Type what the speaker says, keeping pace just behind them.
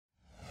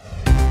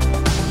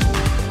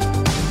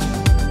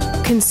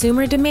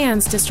Consumer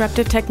demands,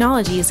 disruptive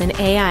technologies, and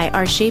AI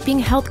are shaping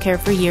healthcare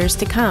for years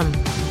to come.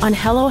 On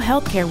Hello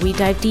Healthcare, we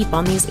dive deep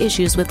on these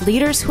issues with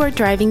leaders who are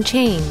driving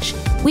change.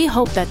 We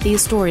hope that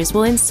these stories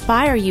will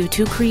inspire you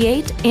to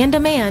create and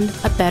demand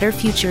a better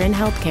future in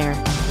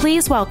healthcare.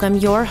 Please welcome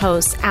your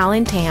host,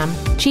 Alan Tam,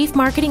 Chief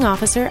Marketing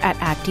Officer at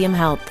Actium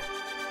Health.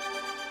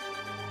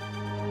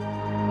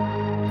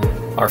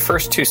 Our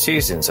first 2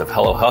 seasons of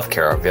Hello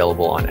Healthcare are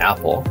available on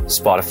Apple,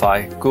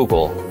 Spotify,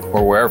 Google,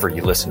 or wherever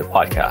you listen to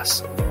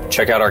podcasts.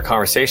 Check out our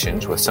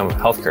conversations with some of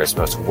healthcare's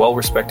most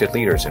well-respected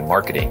leaders in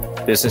marketing,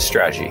 business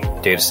strategy,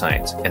 data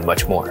science, and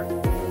much more.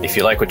 If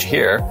you like what you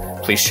hear,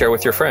 please share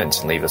with your friends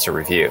and leave us a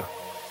review.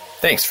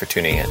 Thanks for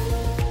tuning in.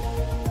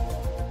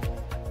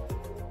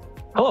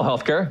 Hello,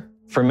 healthcare.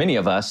 For many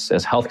of us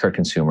as healthcare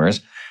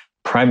consumers,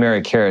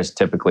 primary care is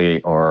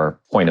typically our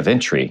point of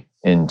entry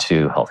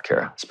into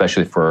healthcare,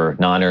 especially for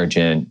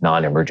non-urgent,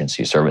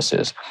 non-emergency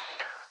services.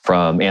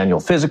 From annual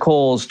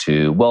physicals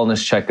to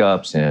wellness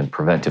checkups and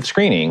preventive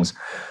screenings,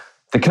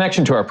 the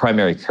connection to our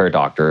primary care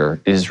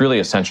doctor is really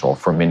essential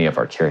for many of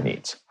our care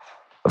needs.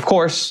 Of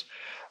course,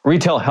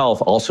 retail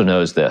health also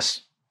knows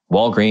this.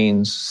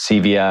 Walgreens,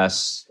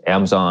 CVS,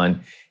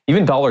 Amazon,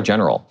 even Dollar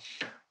General,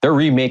 they're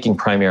remaking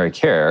primary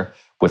care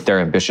with their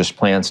ambitious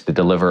plans to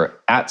deliver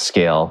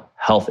at-scale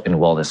health and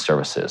wellness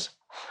services.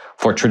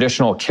 For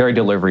traditional care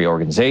delivery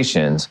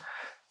organizations,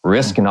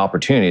 risk and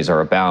opportunities are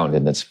abound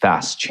in this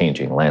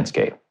fast-changing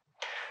landscape.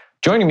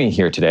 Joining me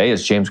here today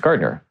is James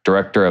Gardner,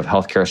 Director of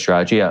Healthcare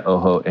Strategy at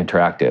OHO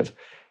Interactive.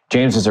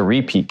 James is a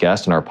repeat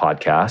guest on our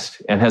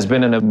podcast and has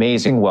been an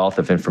amazing wealth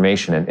of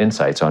information and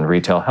insights on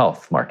retail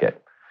health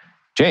market.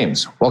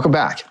 James, welcome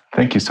back.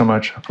 Thank you so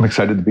much. I'm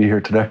excited to be here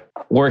today.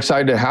 We're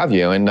excited to have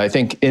you. And I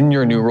think in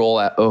your new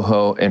role at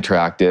OHO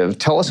Interactive,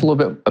 tell us a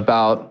little bit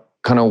about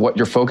kind of what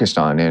you're focused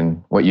on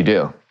and what you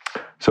do.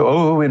 So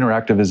OHO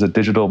Interactive is a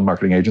digital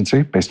marketing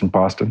agency based in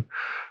Boston.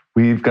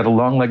 We've got a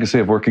long legacy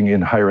of working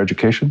in higher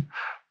education,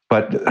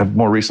 but have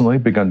more recently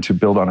begun to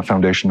build on a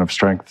foundation of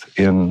strength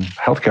in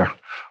healthcare,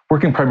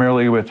 working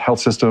primarily with health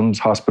systems,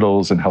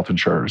 hospitals, and health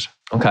insurers.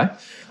 Okay.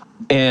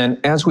 And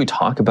as we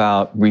talk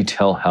about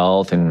retail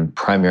health and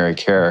primary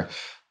care,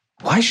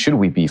 why should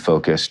we be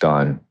focused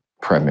on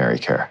primary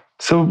care?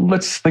 So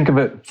let's think of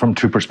it from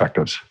 2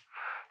 perspectives.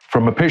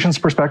 From a patient's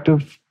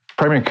perspective,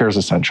 primary care is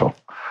essential,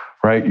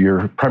 right?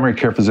 Your primary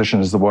care physician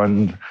is the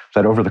one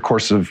that over the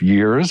course of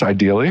years,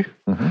 ideally,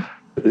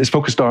 is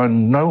focused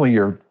on not only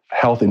your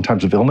health in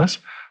times of illness,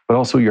 but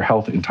also your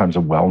health in times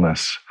of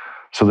wellness.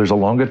 So there's a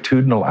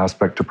longitudinal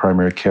aspect to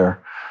primary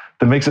care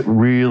that makes it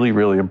really,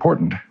 really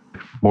important.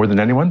 More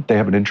than anyone, they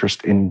have an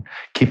interest in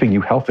keeping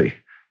you healthy,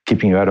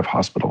 keeping you out of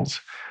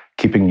hospitals,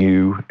 keeping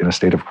you in a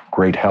state of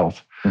great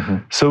health.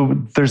 So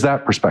there's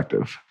that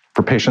perspective.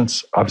 For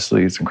patients,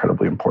 obviously, it's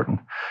incredibly important.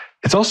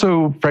 It's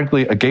also,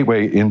 frankly, a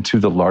gateway into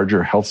the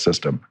larger health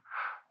system.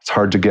 It's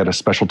hard to get a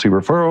specialty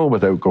referral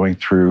without going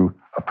through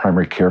a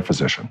primary care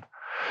physician.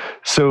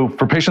 So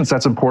for patients,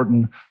 that's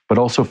important, but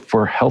also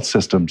for health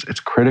systems, it's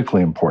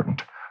critically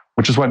important,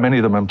 which is why many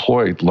of them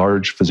employ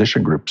large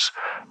physician groups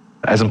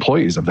as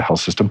employees of the health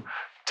system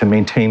to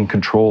maintain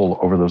control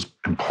over those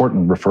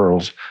important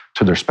referrals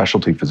to their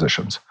specialty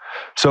physicians.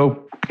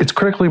 So it's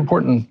critically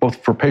important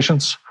both for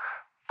patients,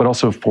 but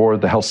also for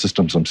the health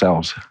systems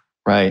themselves.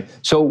 Right.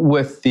 So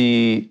with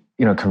the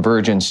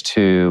convergence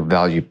to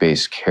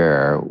value-based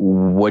care,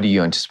 what do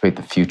you anticipate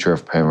the future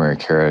of primary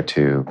care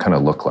to kind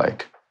of look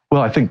like?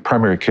 Well, I think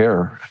primary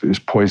care is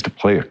poised to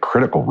play a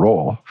critical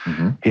role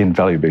in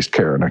value-based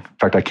care. And in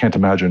fact, I can't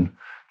imagine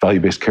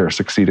value-based care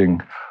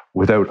succeeding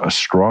without a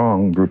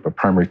strong group of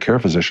primary care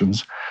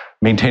physicians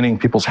maintaining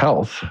people's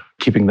health,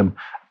 keeping them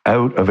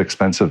out of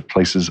expensive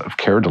places of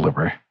care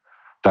delivery.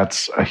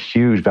 That's a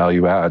huge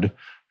value add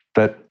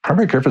that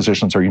primary care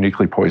physicians are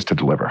uniquely poised to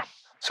deliver.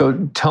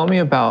 So tell me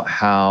about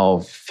how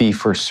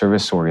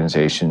fee-for-service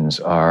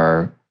organizations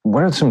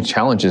what are some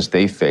challenges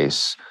they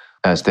face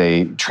as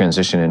they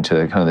transition into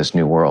kind of this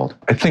new world?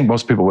 I think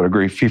most people would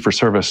agree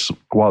fee-for-service,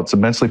 while it's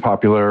immensely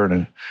popular and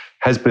it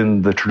has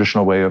been the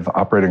traditional way of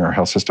operating our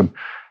health system,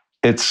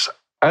 it's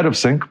out of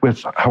sync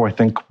with how I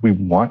think we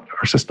want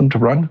our system to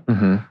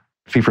run.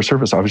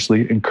 Fee-for-service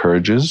obviously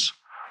encourages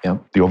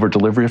the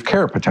over-delivery of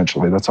care,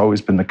 potentially. That's always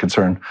been the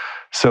concern.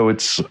 So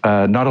it's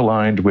not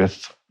aligned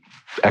with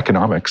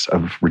economics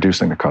of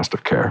reducing the cost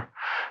of care.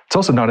 It's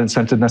also not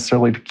incented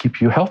necessarily to keep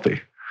you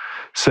healthy.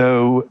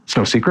 So it's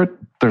no secret,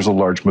 there's a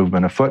large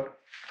movement afoot,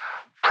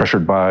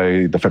 pressured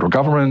by the federal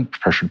government,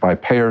 pressured by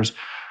payers,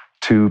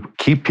 to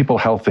keep people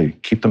healthy,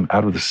 keep them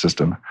out of the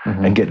system,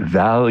 and get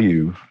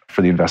value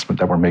for the investment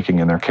that we're making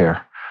in their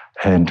care,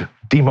 and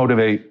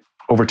demotivate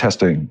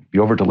over-testing, the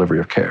over-delivery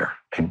of care,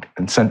 and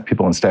send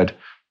people instead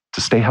to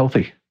stay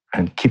healthy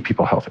and keep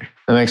people healthy.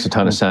 That makes a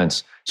ton of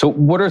sense. So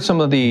what are some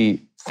of the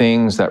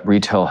things that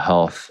retail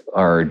health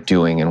are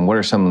doing, and what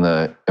are some of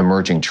the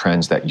emerging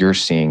trends that you're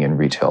seeing in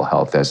retail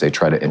health as they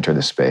try to enter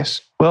the space?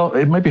 Well,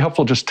 it might be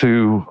helpful just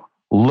to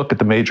look at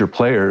the major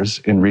players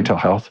in retail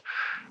health.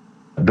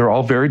 They're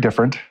all very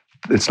different.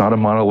 It's not a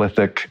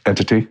monolithic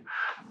entity.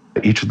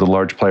 Each of the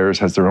large players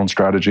has their own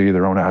strategy,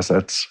 their own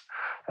assets,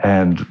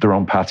 and their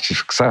own path to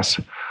success,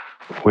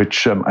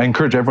 which I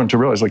encourage everyone to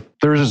realize, like,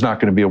 there is not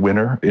going to be a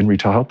winner in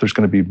retail health. There's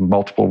going to be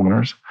multiple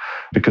winners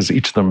because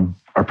each of them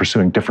are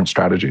pursuing different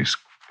strategies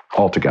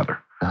altogether.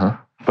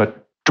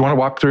 But do you want to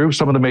walk through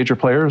some of the major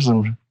players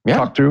and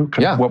talk through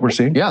what we're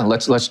seeing? Yeah,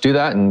 let's do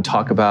that and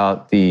talk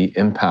about the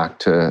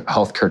impact to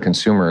healthcare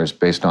consumers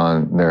based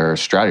on their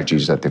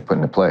strategies that they've put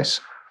into place.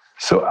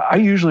 So I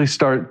usually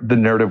start the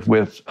narrative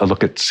with a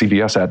look at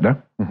CVS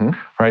Aetna,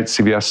 right?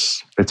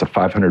 CVS, it's a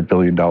 $500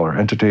 billion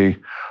entity,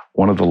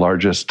 one of the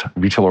largest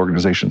retail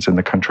organizations in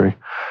the country.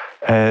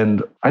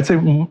 And I'd say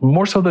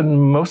more so than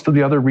most of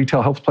the other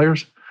retail health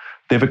players,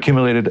 they've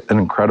accumulated an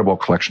incredible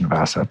collection of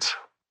assets.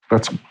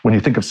 That's when you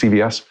think of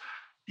CVS,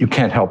 you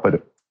can't help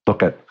but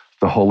look at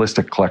the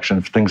holistic collection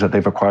of things that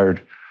they've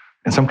acquired,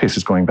 in some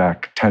cases going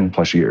back 10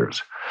 plus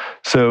years.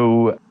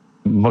 So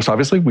most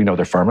obviously, we know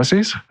their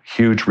pharmacies,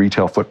 huge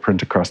retail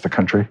footprint across the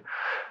country.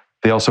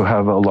 They also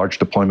have a large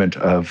deployment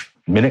of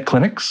minute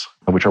clinics,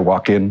 which are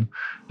walk-in,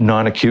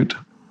 non-acute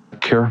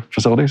care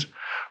facilities,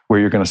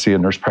 where you're going to see a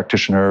nurse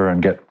practitioner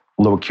and get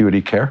low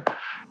acuity care.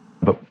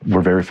 But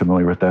we're very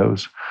familiar with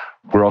those.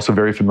 We're also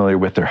very familiar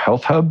with their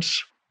health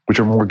hubs, which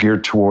are more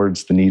geared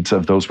towards the needs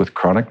of those with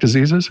chronic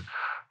diseases.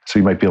 So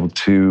you might be able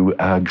to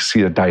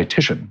see a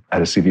dietitian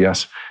at a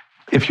CVS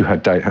if you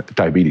had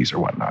diabetes or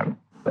whatnot.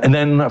 And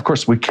then, of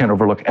course, we can't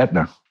overlook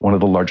Aetna, one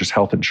of the largest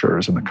health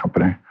insurers in the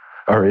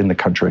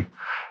country.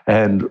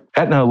 And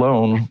Aetna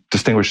alone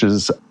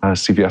distinguishes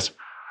CVS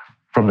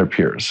from their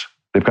peers.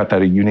 They've got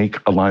that unique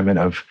alignment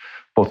of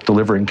both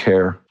delivering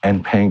care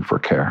and paying for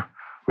care,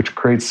 which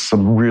creates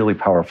some really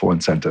powerful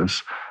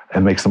incentives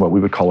and makes them what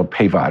we would call a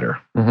payvider,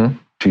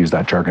 to use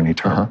that jargony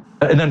term.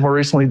 And then more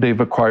recently,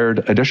 they've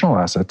acquired additional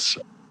assets,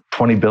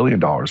 $20 billion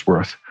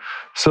worth.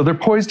 So they're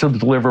poised to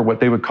deliver what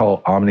they would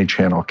call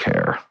omni-channel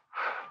care,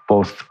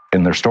 both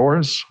in their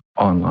stores,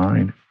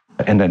 online,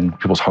 and in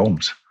people's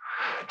homes.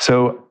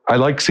 So I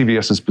like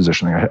CVS's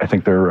positioning. I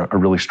think they're a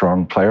really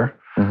strong player.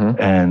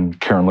 And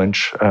Karen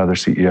Lynch, their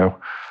CEO,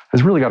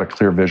 has really got a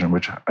clear vision,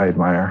 which I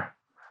admire.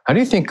 How do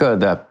you think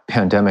the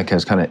pandemic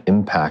has kind of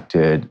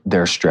impacted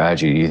their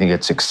strategy? Do you think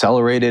it's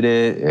accelerated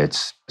it?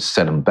 It's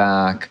set them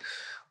back?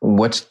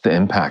 What's the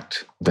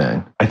impact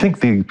then? I think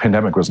the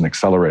pandemic was an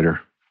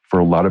accelerator for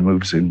a lot of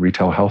moves in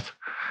retail health.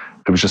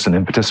 It was just an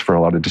impetus for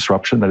a lot of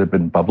disruption that had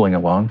been bubbling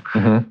along.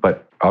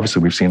 But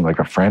obviously, we've seen like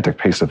a frantic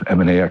pace of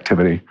M&A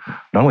activity,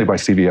 not only by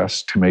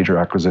CVS, 2 major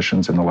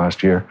acquisitions in the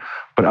last year,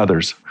 but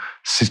others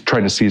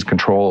trying to seize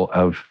control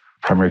of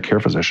primary care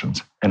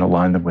physicians and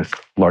align them with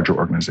larger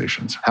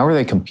organizations. How are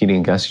they competing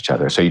against each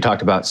other? So you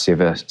talked about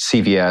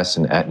CVS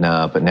and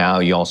Aetna, but now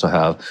you also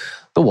have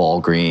the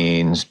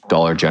Walgreens,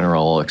 Dollar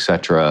General, et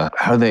cetera.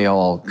 How do they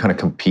all kind of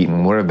compete,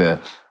 and what are the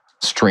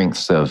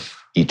strengths of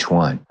each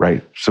one?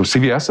 Right. So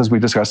CVS, as we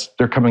discussed,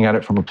 they're coming at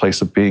it from a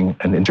place of being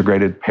an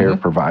integrated payer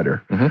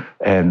provider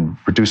and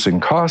reducing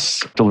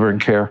costs, delivering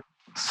care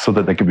so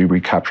that they can be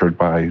recaptured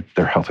by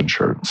their health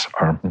insurance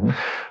arm.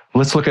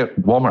 Let's look at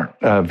Walmart,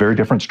 a very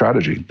different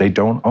strategy. They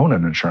don't own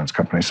an insurance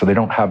company, so they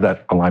don't have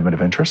that alignment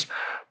of interest,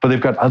 but they've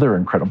got other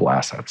incredible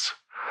assets.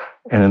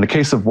 And in the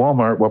case of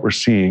Walmart, what we're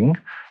seeing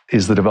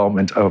is the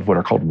development of what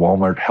are called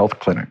Walmart health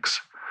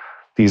clinics.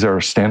 These are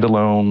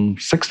standalone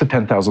 6,000 to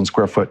 10,000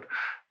 square foot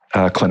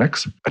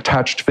clinics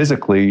attached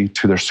physically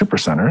to their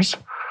supercenters,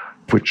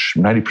 which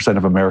 90%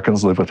 of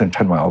Americans live within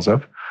 10 miles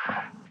of.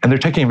 And they're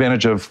taking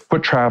advantage of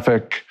foot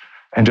traffic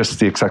and just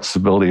the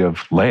accessibility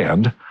of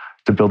land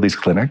to build these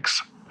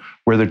clinics,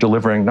 where they're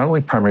delivering not only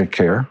primary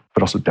care,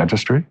 but also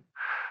dentistry,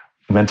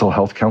 mental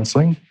health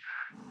counseling,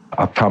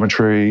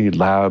 optometry,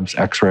 labs,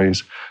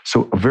 x-rays.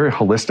 So a very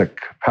holistic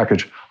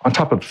package on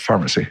top of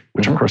pharmacy,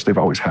 which of course they've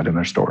always had in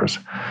their stores.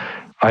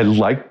 I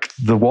like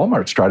the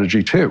Walmart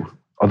strategy too,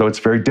 although it's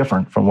very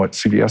different from what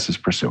CVS is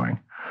pursuing.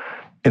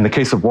 In the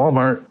case of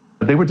Walmart,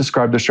 they would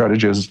describe their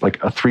strategy as like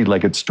a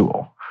 3-legged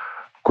stool.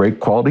 Great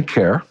quality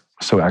care,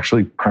 so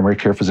actually primary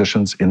care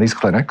physicians in these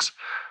clinics,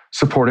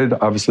 supported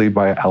obviously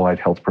by allied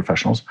health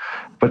professionals,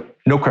 but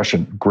no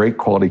question, great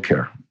quality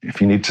care.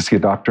 If you need to see a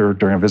doctor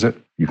during a visit,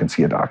 you can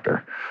see a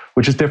doctor,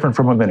 which is different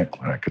from a minute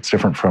clinic. It's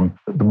different from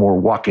the more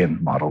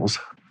walk-in models.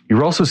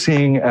 You're also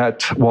seeing at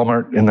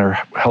Walmart in their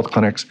health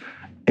clinics,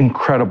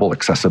 incredible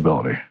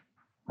accessibility,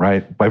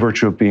 right? By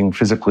virtue of being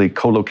physically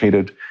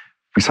co-located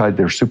beside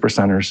their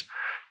supercenters,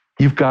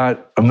 you've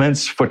got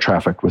immense foot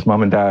traffic with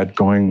mom and dad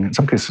going, in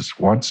some cases,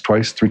 once,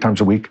 twice, 3 times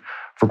a week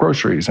for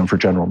groceries and for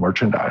general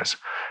merchandise.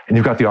 And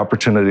you've got the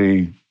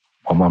opportunity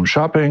while mom's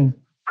shopping,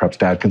 perhaps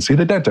dad can see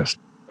the dentist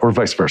or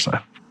vice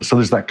versa. So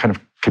there's that kind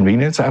of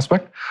convenience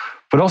aspect,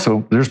 but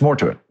also there's more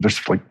to it.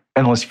 There's like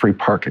endless free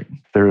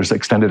parking. There's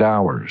extended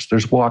hours.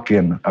 There's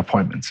walk-in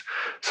appointments.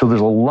 So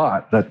there's a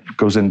lot that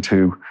goes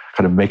into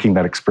kind of making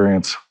that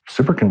experience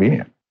super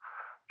convenient.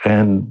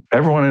 And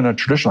everyone in a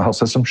traditional health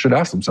system should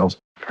ask themselves,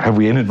 have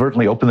we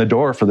inadvertently opened the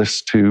door for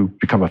this to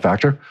become a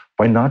factor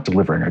by not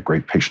delivering a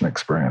great patient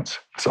experience?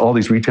 So all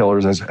these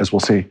retailers, as we'll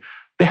see,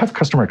 they have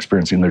customer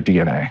experience in their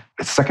DNA.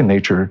 It's second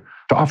nature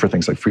to offer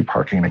things like free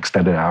parking and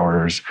extended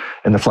hours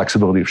and the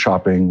flexibility of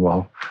shopping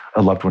while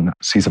a loved one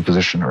sees a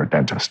physician or a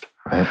dentist.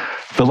 Right.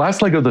 The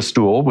last leg of the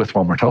stool with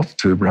Walmart Health,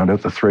 to round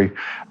out the three,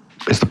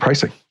 is the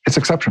pricing. It's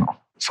exceptional.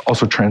 It's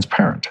also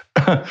transparent.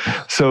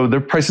 So their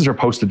prices are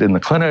posted in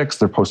the clinics,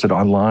 they're posted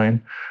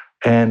online.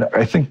 And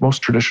I think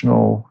most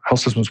traditional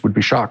health systems would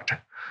be shocked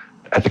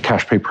at the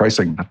cash pay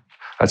pricing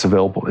that's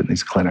available in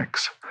these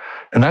clinics.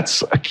 And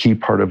that's a key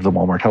part of the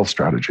Walmart Health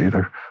strategy.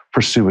 They're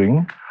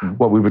pursuing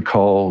what we would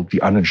call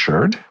the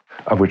uninsured,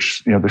 of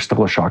which there's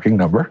still a shocking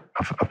number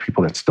of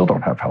people that still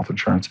don't have health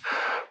insurance.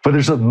 But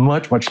there's a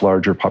much, much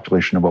larger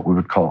population of what we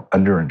would call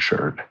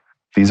underinsured.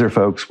 These are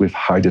folks with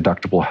high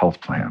deductible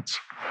health plans.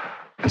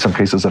 In some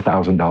cases,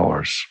 $1,000,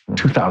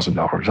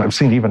 $2,000. I've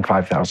seen even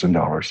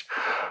 $5,000,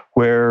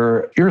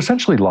 where you're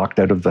essentially locked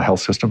out of the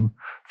health system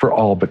for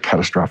all but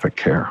catastrophic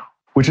care,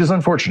 which is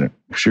unfortunate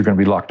because you're going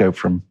to be locked out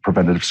from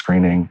preventative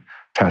screening,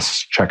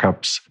 tests,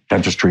 checkups,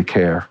 dentistry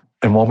care.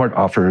 And Walmart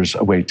offers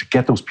a way to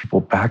get those people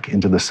back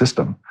into the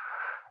system.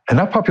 And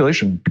that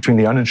population, between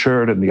the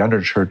uninsured and the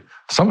underinsured,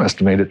 some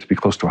estimate it to be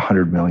close to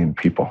 100 million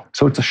people.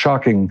 So it's a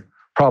shocking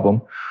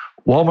problem.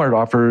 Walmart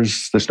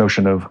offers this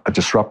notion of a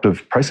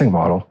disruptive pricing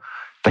model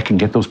that can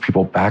get those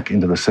people back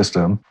into the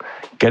system,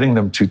 getting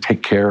them to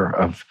take care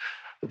of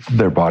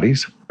their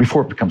bodies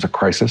before it becomes a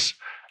crisis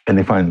and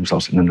they find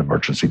themselves in an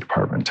emergency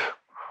department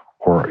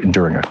or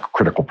enduring a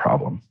critical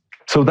problem.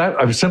 So that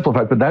I've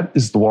simplified, but that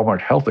is the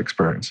Walmart Health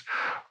experience.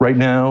 Right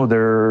now,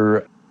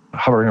 they're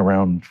hovering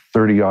around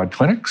 30-odd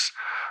clinics,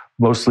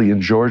 mostly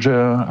in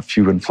Georgia, a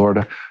few in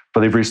Florida,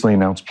 but they've recently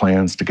announced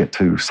plans to get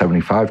to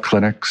 75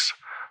 clinics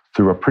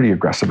through a pretty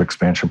aggressive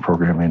expansion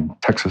program in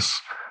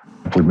Texas,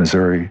 I believe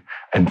Missouri,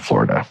 and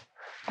Florida.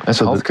 As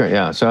healthcare,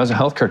 yeah. So as a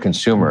healthcare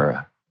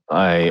consumer,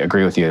 I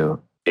agree with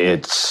you.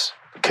 It's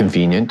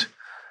convenient.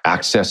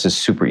 Access is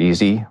super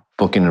easy.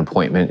 Booking an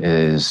appointment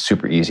is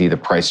super easy. The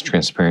price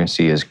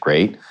transparency is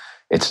great.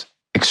 It's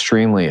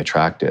extremely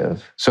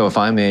attractive. So if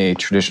I'm a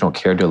traditional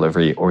care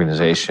delivery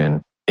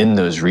organization in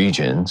those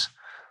regions,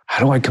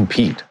 how do I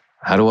compete?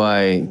 How do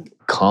I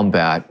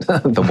combat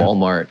the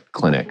Walmart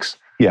clinics?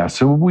 Yeah,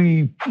 so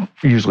we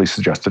usually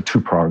suggest a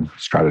two-pronged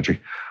strategy.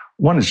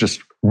 One is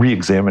just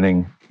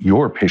re-examining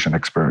your patient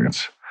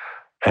experience.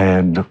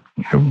 And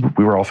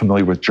we were all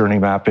familiar with journey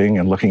mapping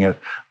and looking at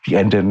the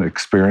end-to-end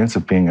experience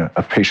of being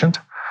a patient,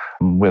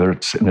 whether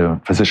it's in a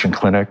physician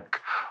clinic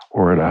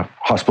or at a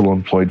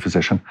hospital-employed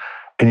physician.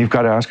 And you've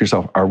got to ask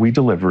yourself, are we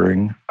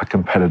delivering a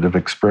competitive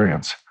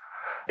experience?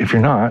 If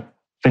you're not,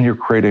 then you're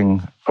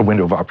creating a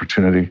window of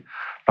opportunity,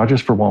 not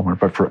just for Walmart,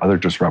 but for other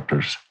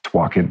disruptors to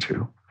walk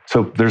into.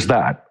 So there's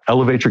that.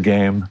 Elevate your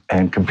game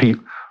and compete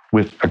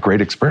with a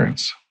great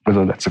experience,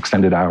 whether that's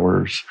extended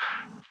hours,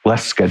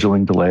 less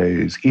scheduling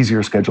delays,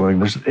 easier scheduling.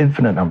 There's an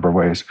infinite number of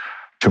ways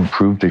to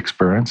improve the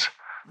experience,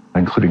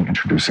 including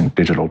introducing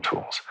digital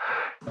tools.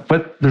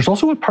 But there's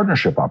also a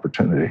partnership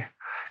opportunity,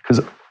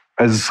 because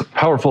as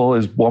powerful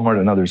as Walmart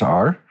and others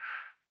are,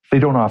 they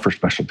don't offer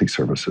specialty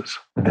services.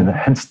 And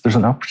hence, there's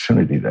an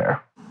opportunity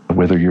there.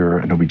 Whether you're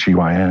an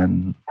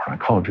OBGYN or an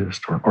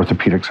oncologist or an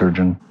orthopedic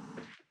surgeon,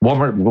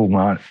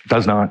 Walmart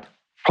does not,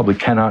 probably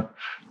cannot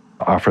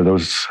offer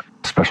those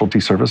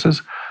specialty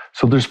services.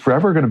 So there's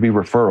forever going to be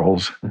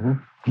referrals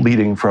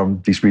leading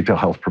from these retail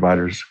health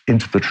providers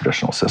into the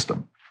traditional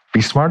system. Be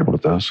smart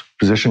about those.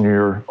 Position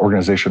your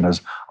organization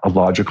as a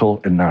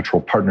logical and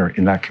natural partner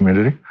in that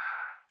community.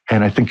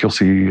 And I think you'll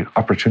see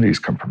opportunities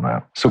come from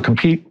that. So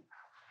compete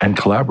and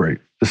collaborate.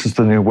 This is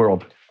the new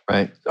world.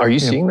 Right. Are you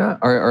seeing that?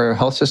 Are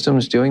health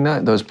systems doing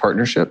that, those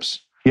partnerships?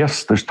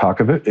 Yes, there's talk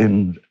of it.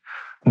 In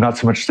not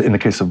so much in the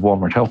case of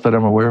Walmart Health that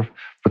I'm aware of,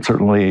 but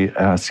certainly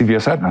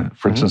CVS Aetna,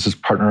 for instance, is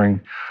partnering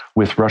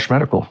with Rush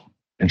Medical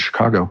in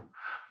Chicago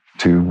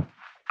to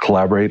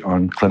collaborate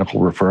on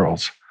clinical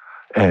referrals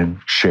and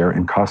share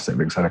in cost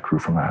savings that accrue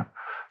from that.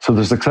 So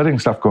there's exciting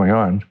stuff going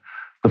on.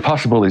 The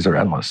possibilities are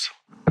endless,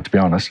 to be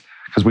honest,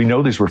 because we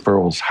know these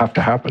referrals have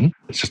to happen.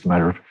 It's just a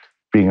matter of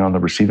being on the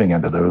receiving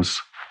end of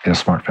those in a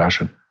smart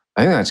fashion.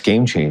 I think that's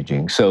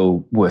game-changing.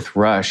 So with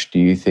Rush, do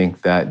you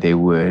think that they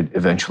would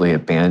eventually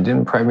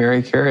abandon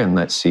primary care and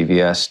let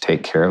CVS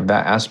take care of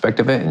that aspect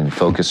of it and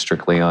focus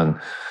strictly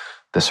on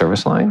the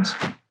service lines?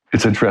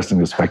 It's interesting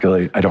to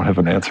speculate. I don't have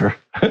an answer.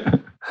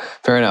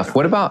 Fair enough.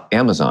 What about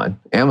Amazon?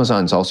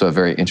 Amazon's also a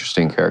very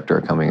interesting character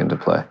coming into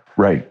play.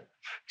 Right.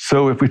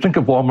 So if we think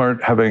of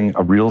Walmart having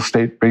a real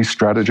estate-based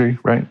strategy,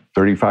 right?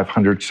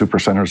 3,500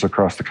 supercenters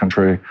across the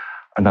country,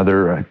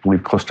 another, I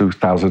believe, close to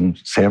 1,000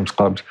 Sam's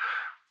Clubs.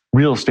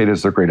 Real estate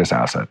is their greatest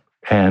asset.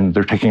 And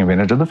they're taking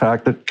advantage of the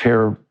fact that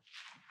care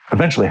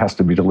eventually has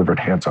to be delivered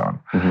hands-on.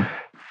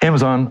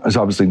 Amazon is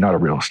obviously not a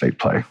real estate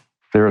play.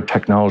 They're a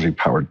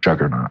technology-powered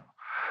juggernaut.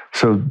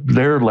 So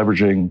they're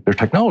leveraging their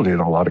technology in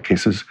a lot of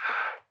cases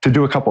to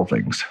do a couple of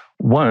things.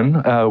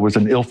 One was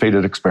an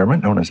ill-fated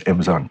experiment known as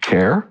Amazon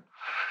Care,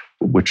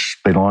 which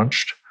they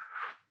launched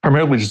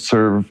primarily to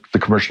serve the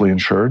commercially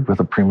insured with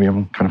a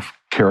premium kind of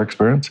care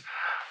experience.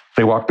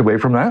 They walked away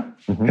from that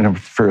in a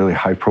fairly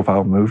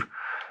high-profile move.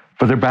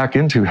 But they're back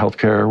into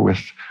healthcare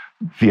with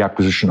the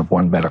acquisition of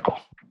One Medical,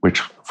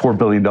 which $4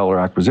 billion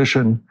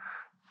acquisition.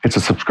 It's a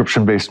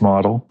subscription-based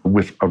model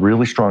with a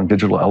really strong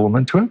digital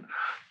element to it,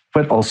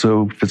 but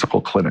also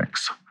physical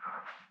clinics.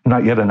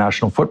 Not yet a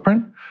national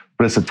footprint,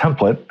 but it's a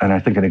template, and I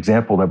think an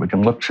example that we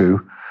can look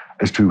to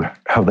as to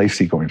how they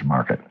see going to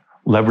market,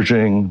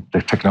 leveraging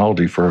the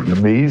technology for an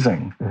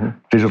amazing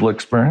digital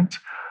experience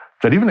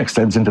that even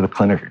extends into the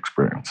clinic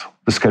experience.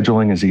 The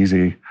scheduling is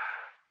easy.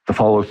 The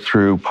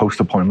follow-through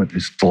post-appointment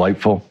is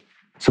delightful.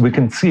 So we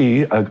can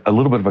see a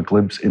little bit of a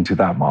glimpse into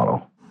that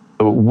model.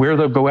 Where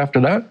they'll go after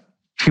that?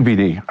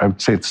 TBD. I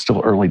would say it's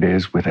still early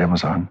days with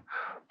Amazon,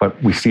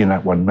 but we see in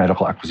that One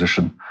Medical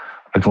acquisition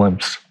a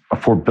glimpse, a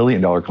 $4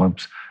 billion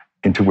glimpse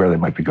into where they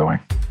might be going.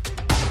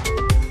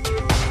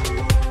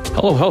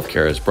 Hello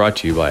Healthcare is brought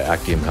to you by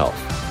Actium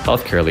Health.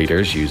 Healthcare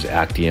leaders use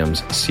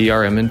Actium's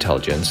CRM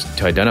intelligence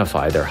to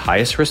identify their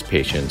highest risk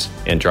patients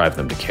and drive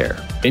them to care.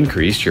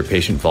 Increase your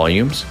patient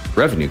volumes,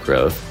 revenue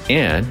growth,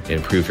 and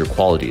improve your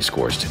quality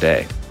scores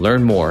today.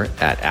 Learn more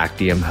at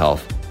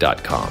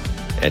actiumhealth.com.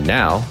 And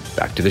now,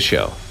 back to the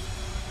show.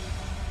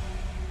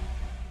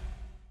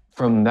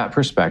 From that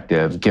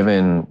perspective,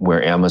 given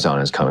where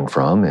Amazon is coming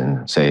from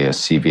and say a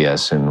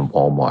CVS and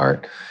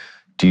Walmart,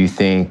 do you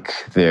think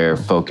they're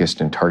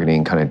focused and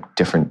targeting kind of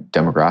different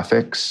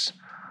demographics?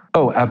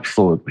 Oh,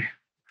 absolutely.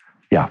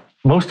 Yeah.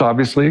 Most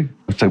obviously,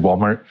 I'd say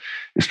Walmart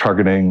is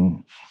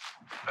targeting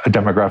a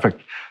demographic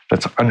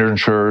that's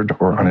underinsured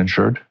or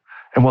uninsured.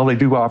 And while they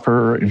do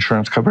offer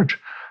insurance coverage,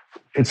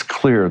 it's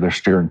clear they're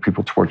steering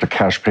people towards a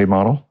cash pay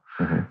model,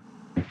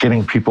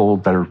 getting people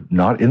that are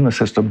not in the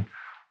system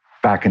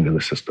back into the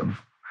system.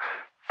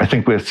 I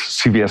think with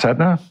CVS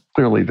Aetna,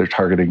 clearly they're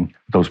targeting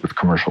those with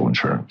commercial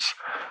insurance,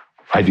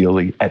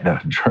 ideally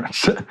Aetna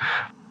insurance,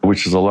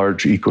 which is a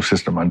large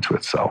ecosystem unto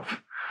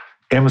itself.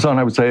 Amazon,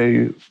 I would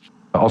say,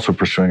 also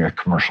pursuing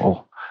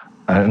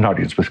an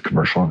audience with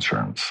commercial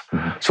insurance.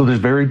 So there's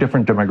very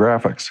different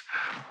demographics,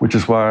 which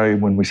is why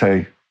when we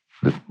say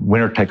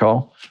winner take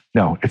all,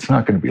 no, it's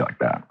not going to be like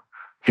that.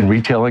 In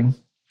retailing,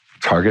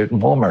 Target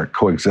and Walmart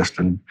coexist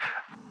and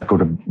go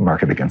to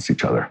market against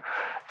each other.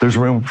 There's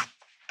room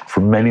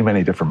for many,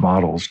 many different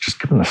models, just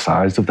given the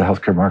size of the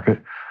healthcare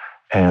market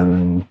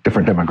and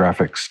different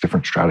demographics,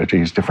 different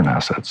strategies, different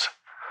assets.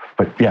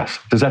 But yes,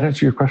 does that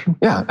answer your question?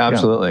 Yeah,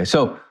 absolutely. Yeah.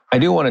 So I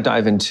do want to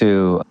dive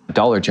into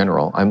Dollar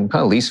General. I'm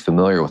kind of least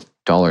familiar with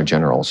Dollar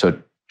General. So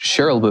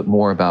share a little bit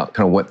more about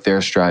kind of what their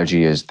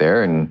strategy is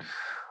there and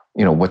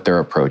what their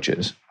approach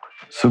is.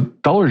 So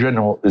Dollar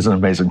General is an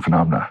amazing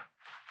phenomenon.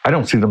 I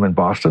don't see them in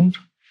Boston.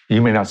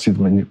 You may not see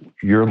them in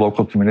your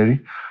local community,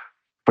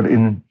 but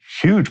in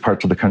huge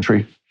parts of the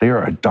country, they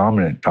are a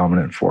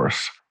dominant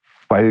force.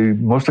 By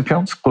most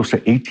accounts, close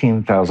to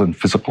 18,000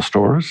 physical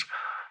stores,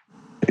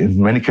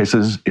 in many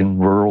cases in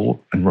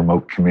rural and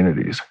remote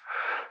communities.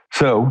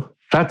 So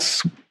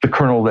that's the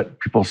kernel that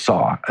people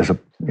saw as a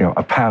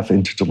path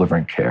into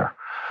delivering care.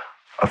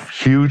 A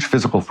huge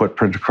physical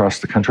footprint across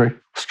the country,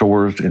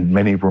 stores in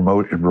many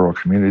remote and rural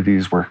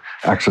communities where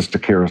access to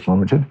care is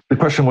limited. The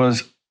question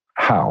was,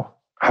 how?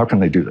 How can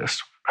they do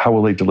this? How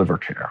will they deliver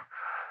care?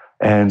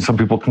 And some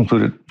people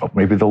concluded, well,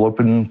 maybe they'll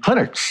open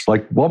clinics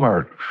like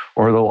Walmart,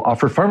 or they'll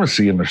offer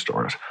pharmacy in their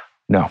stores.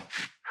 No,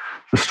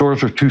 the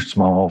stores are too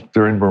small.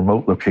 They're in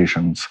remote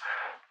locations.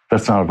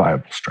 That's not a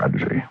viable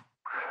strategy.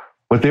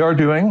 What they are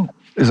doing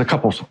is a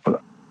couple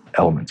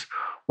elements.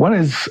 One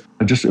is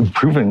just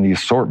improving the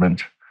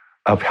assortment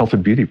of health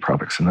and beauty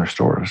products in their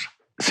stores.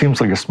 It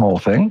seems like a small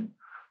thing,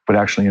 but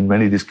actually in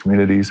many of these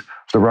communities,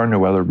 there are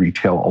no other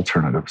retail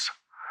alternatives.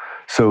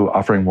 So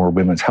offering more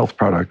women's health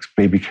products,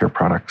 baby care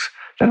products,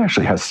 that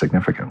actually has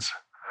significance,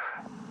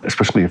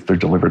 especially if they're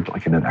delivered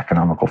like in an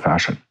economical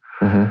fashion.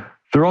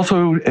 They're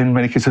also, in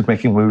many cases,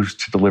 making moves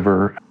to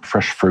deliver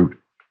fresh fruit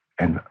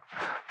and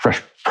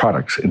fresh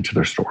products into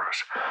their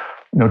stores.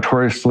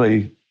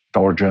 Notoriously,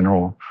 Dollar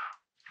General,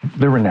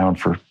 they're renowned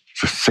for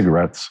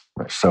cigarettes,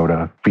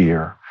 soda,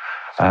 beer,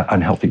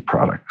 unhealthy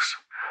products.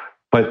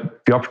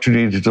 But the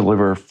opportunity to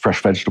deliver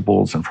fresh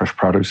vegetables and fresh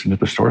produce into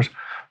the stores,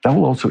 that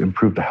will also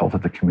improve the health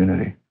of the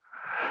community.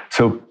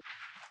 So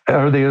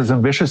are they as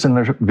ambitious in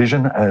their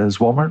vision as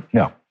Walmart?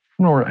 No,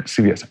 nor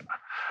CVS.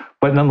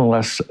 But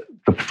nonetheless,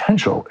 the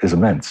potential is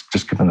immense,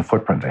 just given the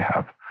footprint they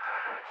have.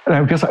 And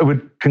I guess I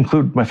would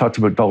conclude my thoughts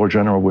about Dollar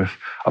General with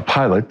a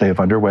pilot they have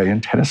underway in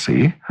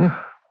Tennessee,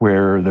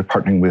 where they're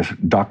partnering with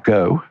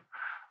DocGo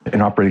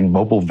and operating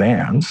mobile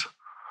vans.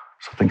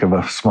 So think of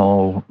a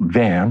small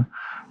van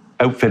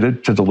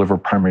outfitted to deliver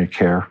primary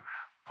care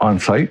on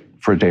site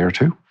for a day or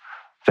two,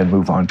 then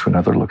move on to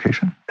another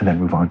location, and then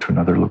move on to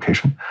another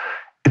location.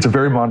 It's a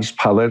very modest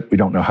pilot. We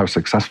don't know how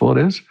successful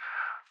it is,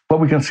 but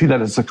we can see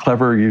that it's a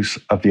clever use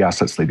of the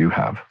assets they do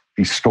have,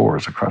 these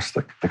stores across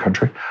the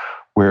country,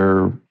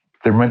 where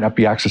there might not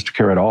be access to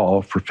care at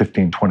all for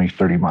 15, 20,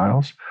 30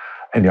 miles,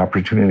 and the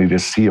opportunity to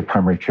see a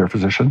primary care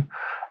physician,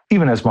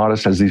 even as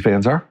modest as these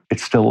vans are,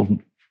 it's still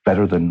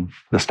better than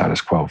the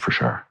status quo for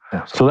sure.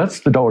 Yeah. So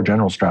that's the Dollar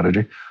General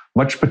strategy.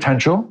 Much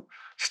potential,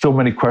 still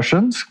many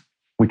questions.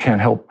 We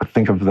can't help but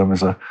think of them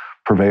as a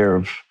purveyor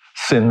of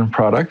sin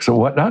products and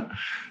whatnot.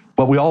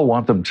 But we all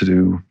want them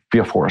to be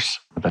a force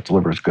that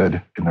delivers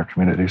good in their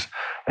communities.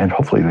 And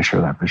hopefully they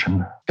share that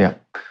vision. Yeah.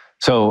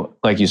 So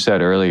like you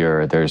said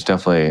earlier, there's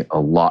definitely a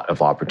lot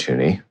of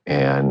opportunity.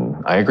 And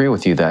I agree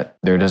with you that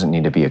there doesn't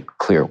need to be a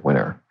clear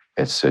winner.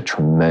 It's a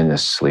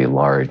tremendously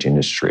large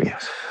industry.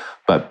 Yes.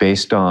 But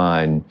based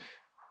on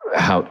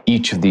how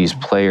each of these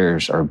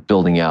players are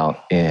building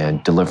out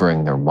and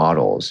delivering their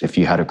models, if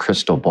you had a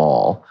crystal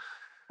ball,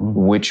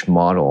 which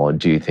model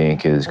do you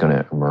think is going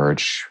to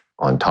emerge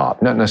on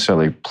top? Not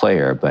necessarily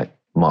player, but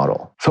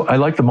model. So I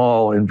like them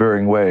all in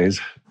varying ways.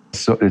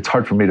 So it's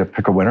hard for me to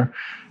pick a winner.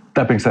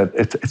 That being said,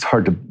 it's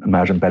hard to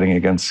imagine betting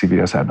against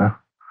CVS Aetna.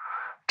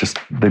 Just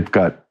they've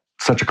got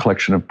such a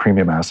collection of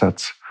premium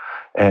assets,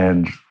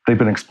 and they've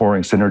been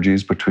exploring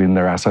synergies between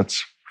their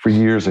assets for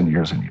years and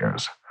years and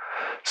years.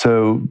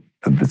 So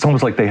it's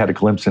almost like they had a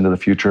glimpse into the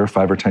future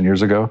 5 or 10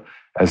 years ago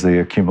as they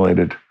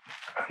accumulated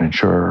an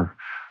insurer,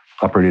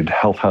 operated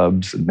health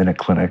hubs and minute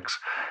clinics.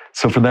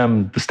 So for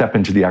them, the step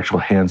into the actual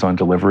hands-on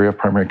delivery of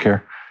primary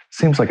care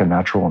seems like a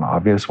natural and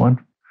obvious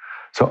one.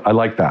 So I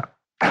like that.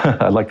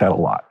 I like that a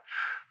lot.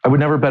 I would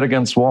never bet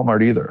against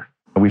Walmart either.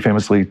 We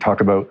famously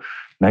talk about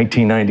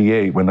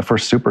 1998 when the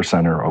first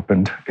supercenter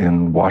opened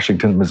in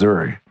Washington,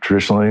 Missouri.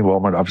 Traditionally,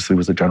 Walmart obviously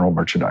was a general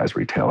merchandise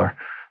retailer.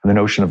 And the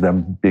notion of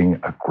them being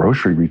a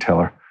grocery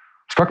retailer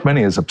struck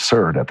many as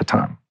absurd at the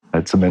time.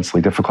 It's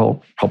immensely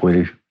difficult,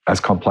 probably as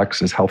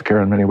complex as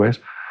healthcare in many ways.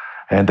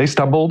 And they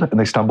stumbled,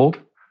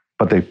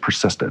 but they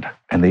persisted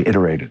and they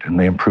iterated and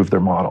they improved their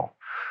model.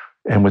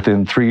 And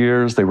within 3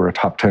 years, they were a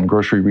top 10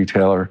 grocery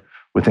retailer.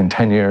 Within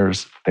 10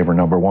 years, they were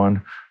number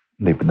one.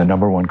 They've been the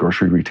number one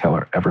grocery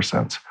retailer ever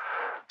since.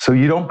 So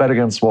you don't bet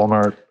against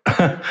Walmart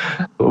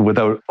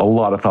without a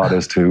lot of thought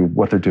as to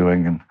what they're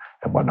doing and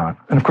whatnot.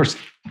 And of course,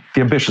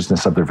 the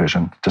ambitiousness of their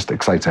vision just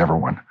excites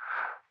everyone.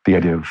 The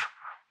idea of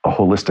a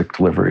holistic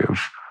delivery of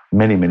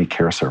many, many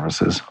care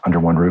services under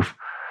one roof.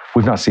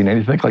 We've not seen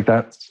anything like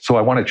that. So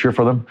I want to cheer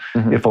for them,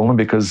 if only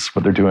because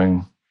what they're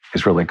doing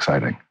is really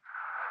exciting.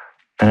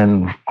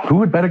 And who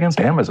would bet against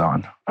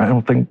Amazon? I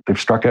don't think they've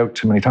struck out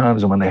too many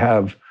times. And when they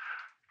have,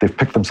 they've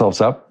picked themselves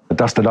up,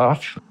 dusted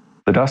off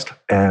the dust,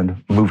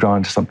 and moved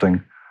on to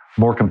something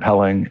more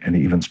compelling and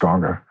even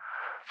stronger.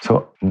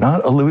 So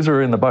not a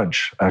loser in the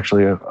bunch,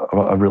 actually a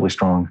really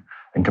strong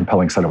and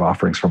compelling set of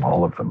offerings from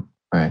all of them.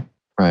 Right,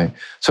 right.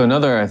 So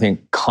another, I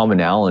think,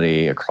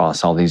 commonality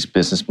across all these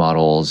business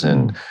models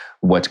and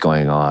what's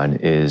going on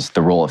is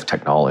the role of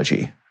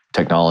technology.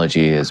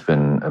 Technology has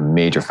been a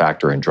major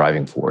factor and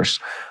driving force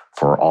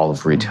for all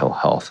of retail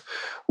health.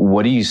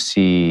 What do you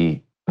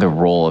see the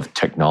role of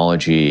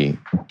technology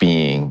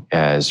being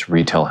as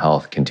retail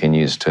health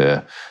continues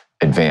to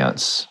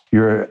advance?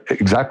 You're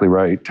exactly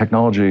right.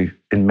 Technology,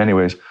 in many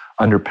ways,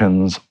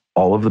 underpins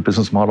all of the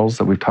business models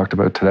that we've talked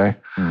about today.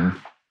 In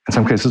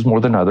some cases,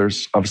 more than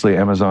others. Obviously,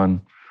 Amazon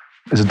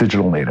is a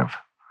digital native.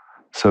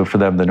 So for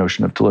them, the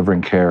notion of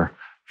delivering care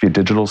via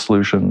digital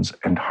solutions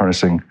and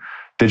harnessing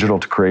digital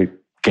to create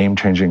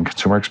game-changing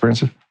consumer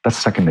experiences, that's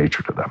second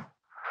nature to them.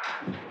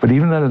 But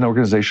even at an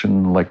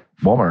organization like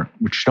Walmart,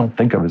 which you don't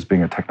think of as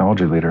being a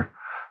technology leader,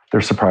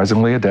 they're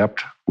surprisingly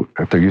adept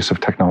at their use of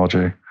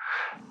technology.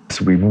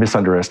 So we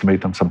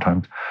misunderestimate them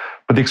sometimes.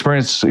 But the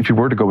experience, if you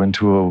were to go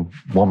into a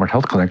Walmart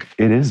health clinic,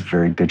 it is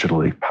very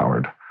digitally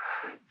powered.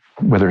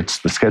 Whether it's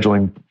the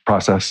scheduling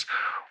process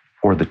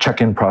or the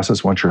check-in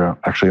process once you're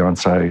actually on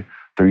site,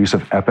 their use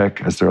of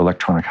Epic as their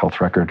electronic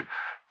health record,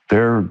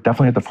 they're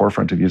definitely at the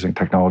forefront of using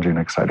technology in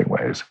exciting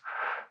ways.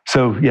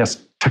 So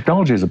yes,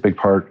 technology is a big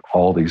part of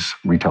all these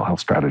retail health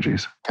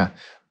strategies. Okay.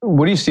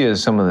 What do you see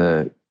as some of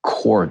the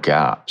core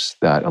gaps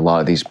that a lot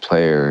of these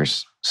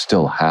players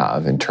still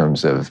have in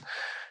terms of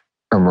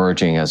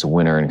emerging as a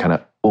winner and kind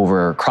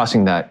of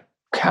crossing that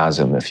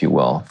chasm, if you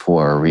will,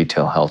 for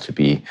retail health to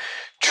be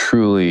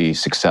truly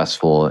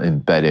successful,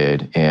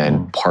 embedded,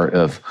 and part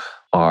of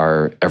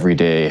our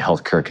everyday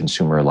healthcare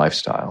consumer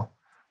lifestyle?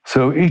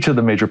 So each of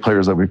the major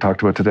players that we've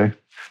talked about today,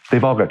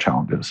 they've all got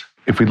challenges.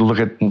 If we look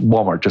at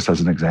Walmart just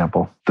as an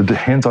example, the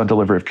hands-on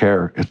delivery of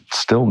care is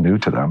still new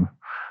to them,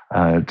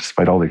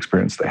 despite all the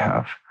experience they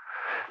have.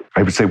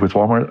 I would say with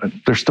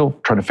Walmart, they're still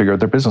trying to figure out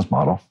their business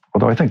model,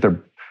 although I think they're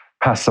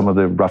past some of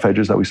the rough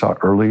edges that we saw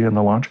early in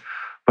the launch.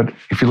 But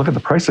if you look at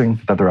the pricing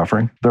that they're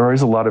offering, there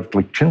is a lot of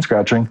chin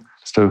scratching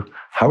as to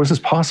how is this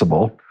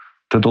possible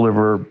to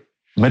deliver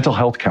mental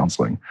health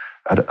counseling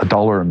at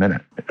 $1 a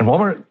minute. And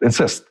Walmart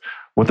insists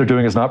what they're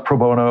doing is not pro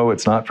bono,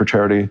 it's not for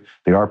charity.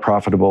 They are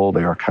profitable,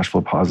 they are cash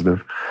flow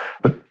positive.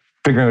 But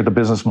figuring out the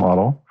business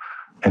model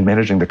and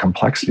managing the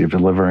complexity of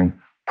delivering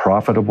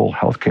profitable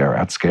healthcare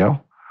at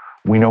scale,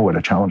 we know what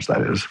a challenge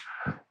that is.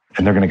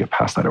 And they're going to get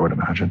past that, I would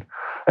imagine.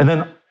 And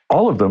then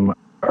all of them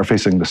are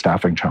facing the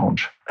staffing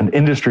challenge, an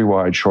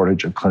industry-wide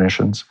shortage of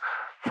clinicians,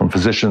 from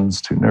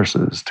physicians to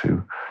nurses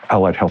to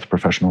allied health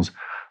professionals.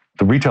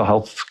 The retail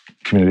health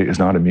community is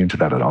not immune to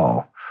that at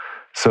all.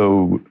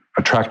 So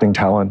attracting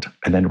talent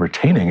and then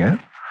retaining it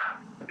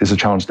is a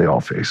challenge they all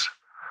face.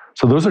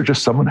 So those are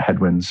just some of the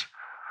headwinds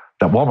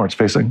that Walmart's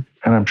facing,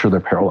 and I'm sure they're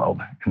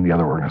paralleled in the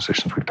other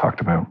organizations we've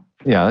talked about.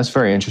 Yeah, that's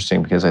very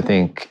interesting because I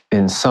think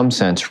in some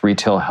sense,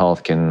 retail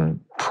health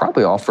can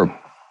probably offer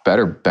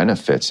better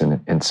benefits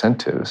and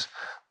incentives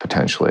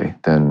potentially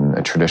than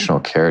a traditional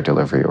care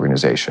delivery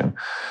organization.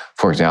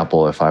 For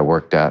example, if I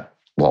worked at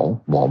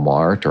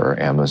Walmart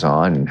or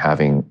Amazon and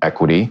having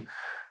equity,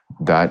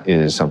 that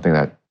is something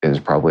that is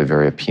probably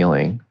very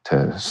appealing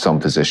to some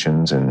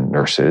physicians and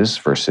nurses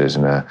versus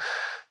in a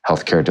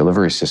healthcare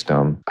delivery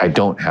system. I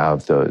don't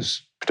have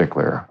those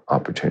particular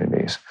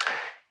opportunities.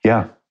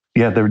 Yeah,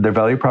 their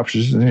value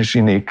proposition is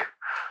unique.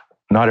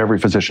 Not every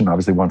physician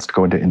obviously wants to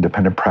go into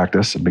independent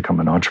practice and become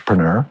an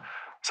entrepreneur.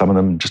 Some of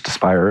them just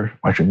aspire,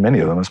 actually many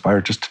of them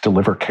aspire just to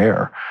deliver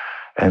care.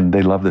 And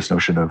they love this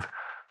notion of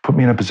put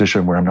me in a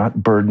position where I'm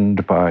not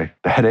burdened by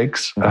the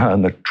headaches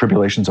and the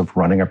tribulations of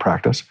running a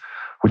practice,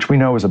 which we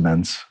know is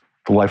immense.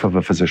 The life of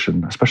a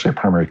physician, especially a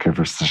primary care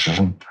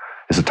physician,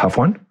 is a tough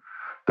one.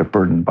 They're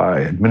burdened by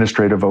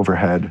administrative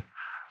overhead,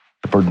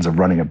 the burdens of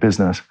running a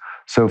business.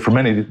 So for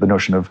many, the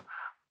notion of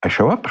I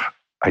show up,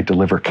 I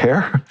deliver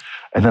care,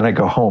 and then I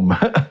go home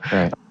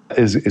Right.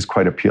 is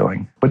quite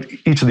appealing. But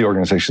each of the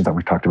organizations that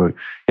we talked about,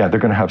 they're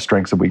going to have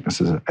strengths and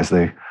weaknesses as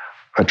they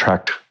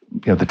attract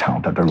the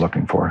talent that they're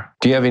looking for.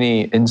 Do you have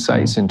any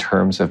insights in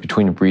terms of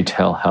between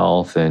retail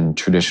health and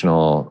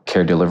traditional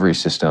care delivery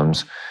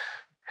systems?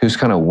 Who's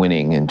kind of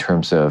winning in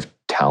terms of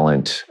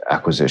talent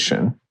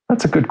acquisition?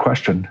 That's a good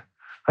question.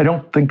 I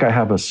don't think I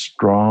have a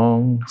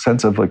strong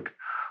sense of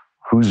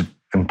whose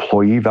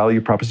employee value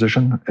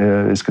proposition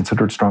is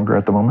considered stronger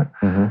at the moment.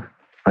 Mm-hmm.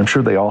 I'm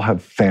sure they all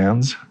have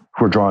fans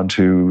who are drawn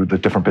to the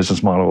different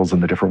business models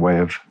and the different way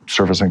of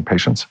servicing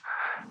patients.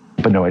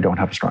 But no, I don't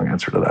have a strong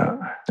answer to that.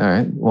 All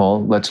right.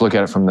 Well, let's look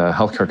at it from the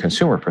healthcare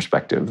consumer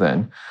perspective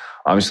then.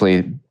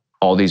 Obviously,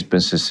 all these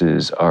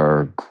businesses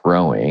are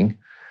growing.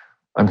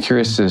 I'm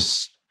curious to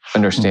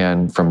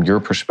understand from your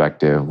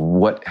perspective,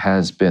 what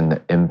has been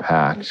the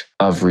impact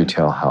of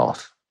retail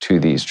health to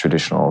these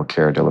traditional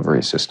care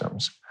delivery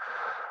systems?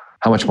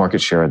 How much market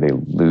share are they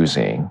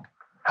losing?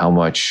 How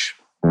much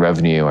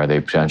revenue are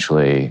they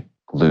potentially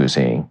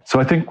losing? So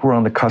I think we're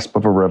on the cusp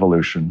of a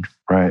revolution,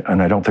 right?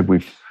 And I don't think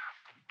we've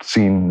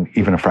seen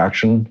even a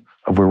fraction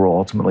of where we'll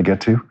ultimately get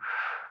to.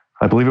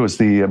 I believe it was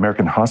the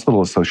American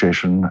Hospital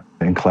Association,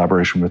 in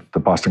collaboration with the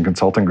Boston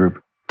Consulting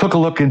Group, took a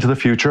look into the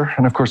future.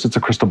 And of course, it's a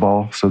crystal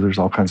ball, so there's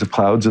all kinds of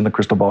clouds in the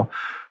crystal ball.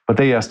 But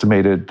they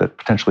estimated that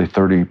potentially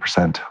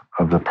 30%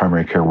 of the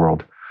primary care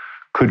world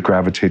could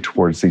gravitate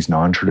towards these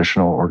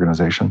non-traditional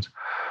organizations,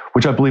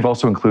 which I believe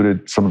also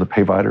included some of the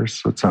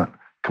payviders. So it's not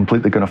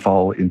completely going to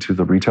fall into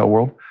the retail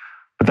world.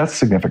 But that's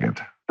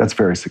significant. That's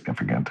very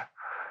significant.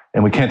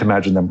 And we can't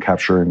imagine them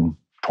capturing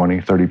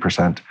 20,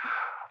 30%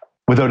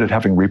 without it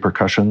having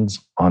repercussions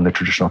on the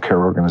traditional care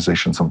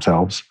organizations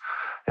themselves.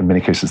 In many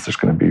cases, there's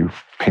going to be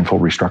painful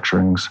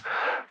restructurings,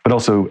 but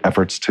also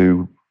efforts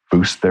to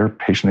boost their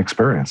patient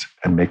experience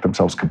and make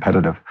themselves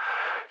competitive.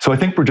 So I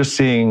think we're just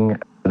seeing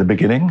the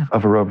beginning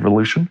of a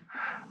revolution.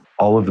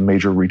 All of the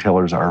major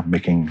retailers are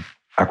making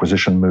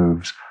acquisition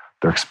moves.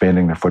 They're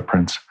expanding their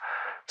footprints.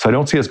 So I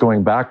don't see us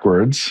going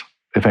backwards.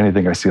 If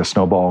anything, I see a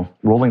snowball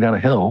rolling down a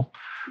hill,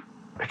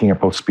 picking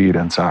up both speed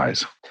and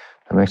size.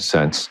 That makes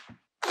sense.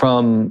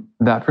 From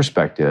that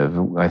perspective,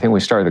 I think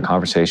we started the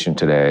conversation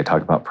today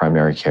talking about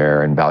primary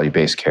care and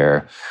value-based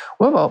care.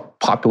 What about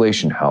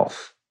population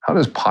health? How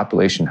does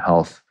population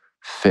health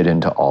fit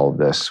into all of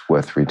this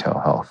with retail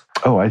health?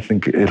 Oh, I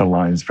think it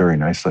aligns very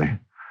nicely.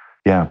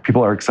 Yeah,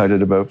 people are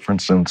excited about, for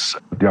instance,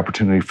 the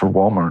opportunity for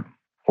Walmart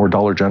or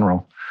Dollar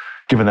General,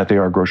 given that they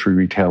are grocery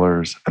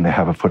retailers and they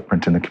have a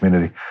footprint in the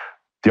community.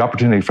 The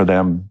opportunity for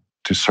them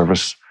to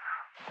service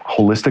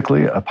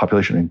holistically a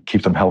population and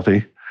keep them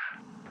healthy,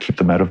 keep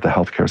them out of the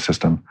healthcare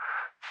system,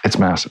 it's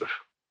massive.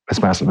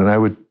 It's massive. And I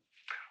would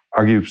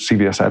argue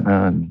CVS,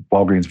 Aetna, and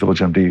Walgreens, Village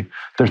MD,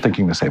 they're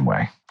thinking the same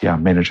way. Yeah,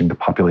 managing the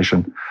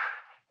population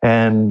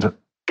and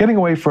getting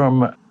away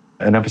from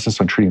an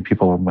emphasis on treating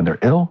people when they're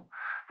ill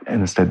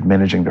and instead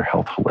managing their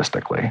health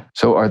holistically.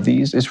 So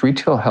is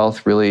retail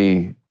health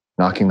really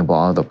knocking the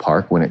ball out of the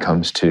park when it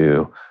comes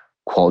to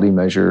quality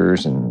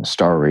measures and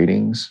star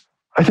ratings?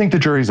 I think the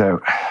jury's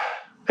out.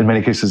 In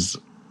many cases,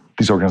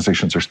 these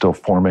organizations are still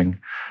forming.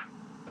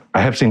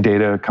 I have seen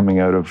data coming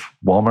out of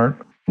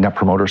Walmart, net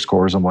promoter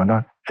scores and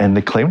whatnot, and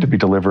they claim to be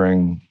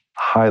delivering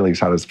highly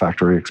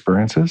satisfactory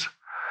experiences,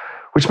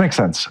 which makes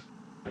sense.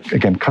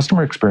 Again,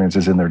 customer experience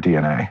is in their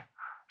DNA.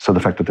 So the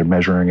fact that they're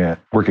measuring it,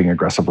 working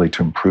aggressively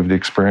to improve the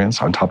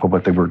experience on top of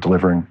what they were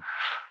delivering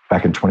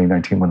back in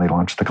 2019 when they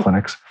launched the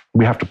clinics,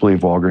 we have to believe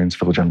Walgreens,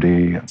 Village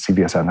MD, and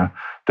CVS Aetna,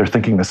 they're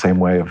thinking the same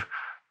way of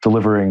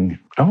delivering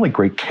not only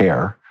great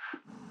care,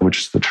 which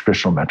is the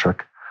traditional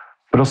metric,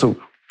 but also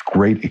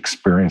great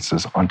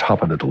experiences on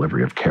top of the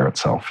delivery of care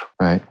itself.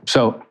 Right.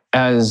 So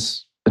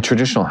as a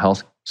traditional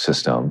health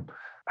system,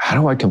 how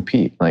do I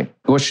compete?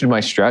 What should my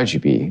strategy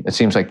be? It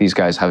seems like these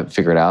guys have it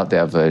figured out. They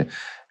have a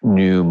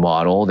new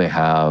model. They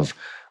have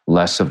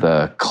less of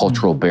the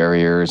cultural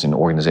barriers and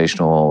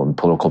organizational and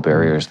political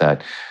barriers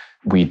that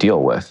we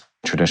deal with,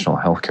 traditional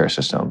healthcare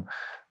system.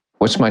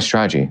 What's my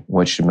strategy?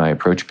 What should my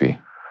approach be?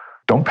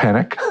 Don't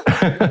panic.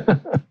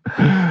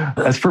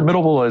 As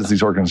formidable as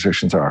these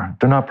organizations are,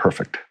 they're not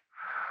perfect.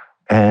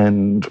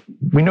 And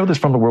we know this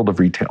from the world of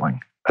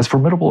retailing. As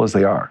formidable as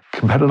they are,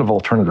 competitive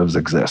alternatives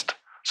exist.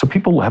 So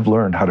people have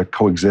learned how to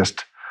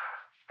coexist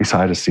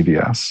beside a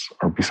CVS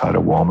or beside a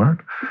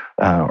Walmart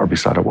or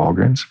beside a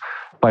Walgreens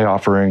by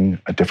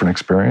offering a different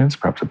experience,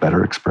 perhaps a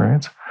better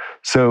experience.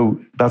 So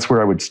that's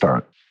where I would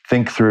start.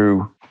 Think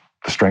through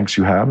the strengths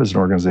you have as an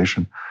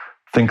organization.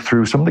 Think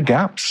through some of the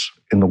gaps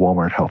in the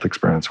Walmart Health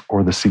experience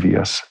or the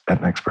CVS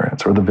Aetna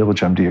experience or the Village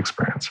MD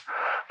experience.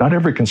 Not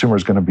every consumer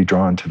is going to be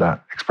drawn to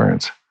that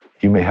experience.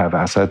 You may have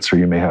assets or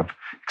you may have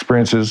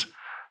experiences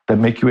that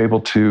make you able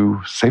to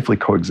safely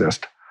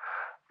coexist.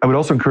 I would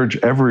also encourage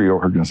every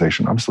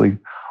organization, obviously,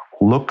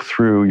 look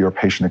through your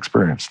patient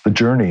experience, the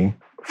journey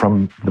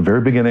from the very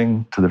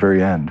beginning to the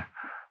very end,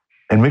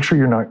 and make sure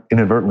you're not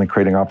inadvertently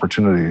creating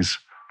opportunities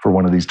for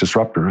one of these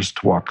disruptors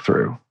to walk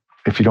through.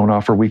 If you don't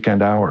offer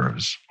weekend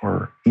hours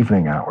or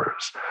evening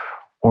hours,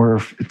 or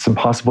if it's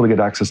impossible to get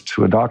access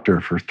to a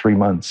doctor for 3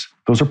 months,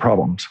 those are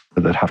problems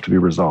that have to be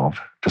resolved,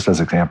 just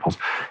as examples.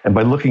 And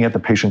by looking at the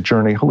patient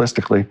journey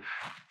holistically,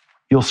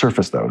 you'll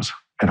surface those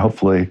and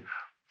hopefully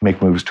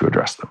make moves to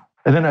address them.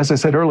 And then, as I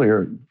said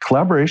earlier,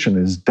 collaboration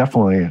is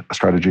definitely a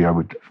strategy I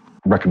would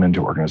recommend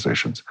to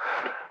organizations.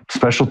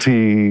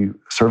 Specialty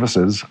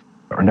services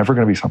are never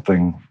going to be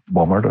something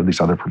Walmart or these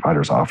other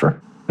providers offer,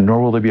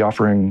 nor will they be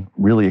offering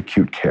really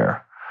acute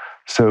care.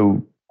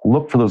 So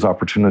look for those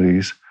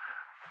opportunities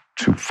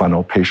to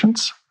funnel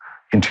patients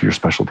into your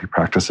specialty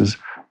practices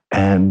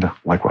and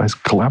likewise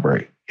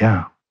collaborate.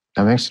 Yeah.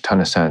 That makes a ton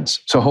of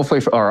sense. So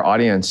hopefully our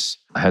audience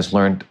has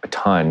learned a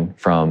ton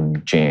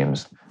from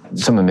James.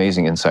 Some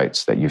amazing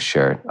insights that you've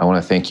shared. I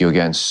want to thank you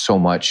again so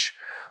much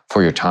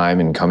for your time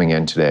and coming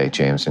in today,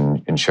 James,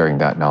 and sharing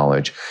that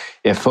knowledge.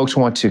 If folks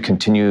want to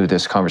continue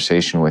this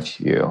conversation with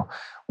you,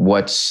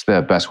 what's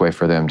the best way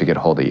for them to get a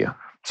hold of you?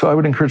 So I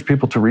would encourage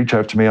people to reach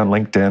out to me on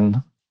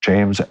LinkedIn,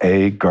 James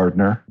A.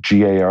 Gardner,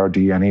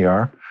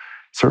 Gardner.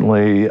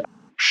 Certainly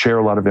share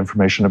a lot of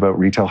information about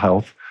retail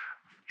health,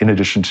 in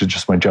addition to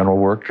just my general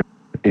work,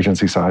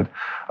 agency side.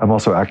 I'm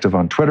also active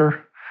on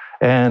Twitter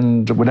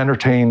and would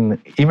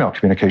entertain email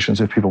communications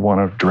if people want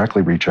to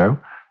directly reach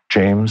out,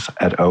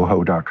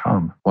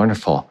 james@oho.com.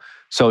 Wonderful.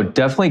 So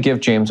definitely give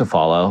James a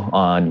follow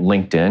on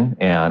LinkedIn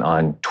and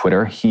on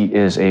Twitter. He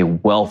is a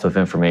wealth of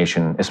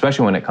information,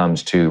 especially when it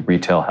comes to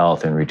retail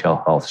health and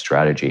retail health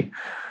strategy.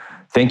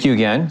 Thank you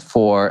again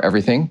for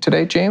everything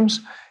today,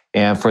 James.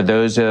 And for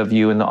those of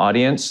you in the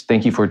audience,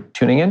 thank you for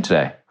tuning in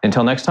today.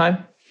 Until next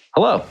time,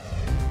 hello.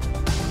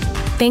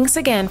 Thanks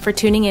again for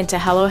tuning in to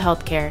Hello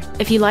Healthcare.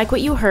 If you like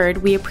what you heard,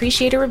 we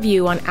appreciate a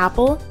review on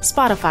Apple,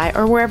 Spotify,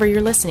 or wherever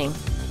you're listening.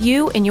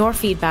 You and your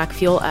feedback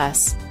fuel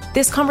us.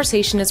 This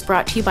conversation is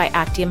brought to you by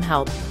Actium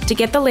Health. To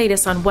get the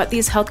latest on what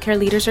these healthcare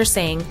leaders are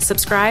saying,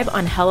 subscribe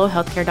on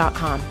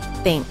HelloHealthcare.com.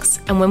 Thanks.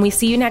 And when we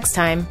see you next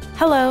time,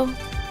 hello.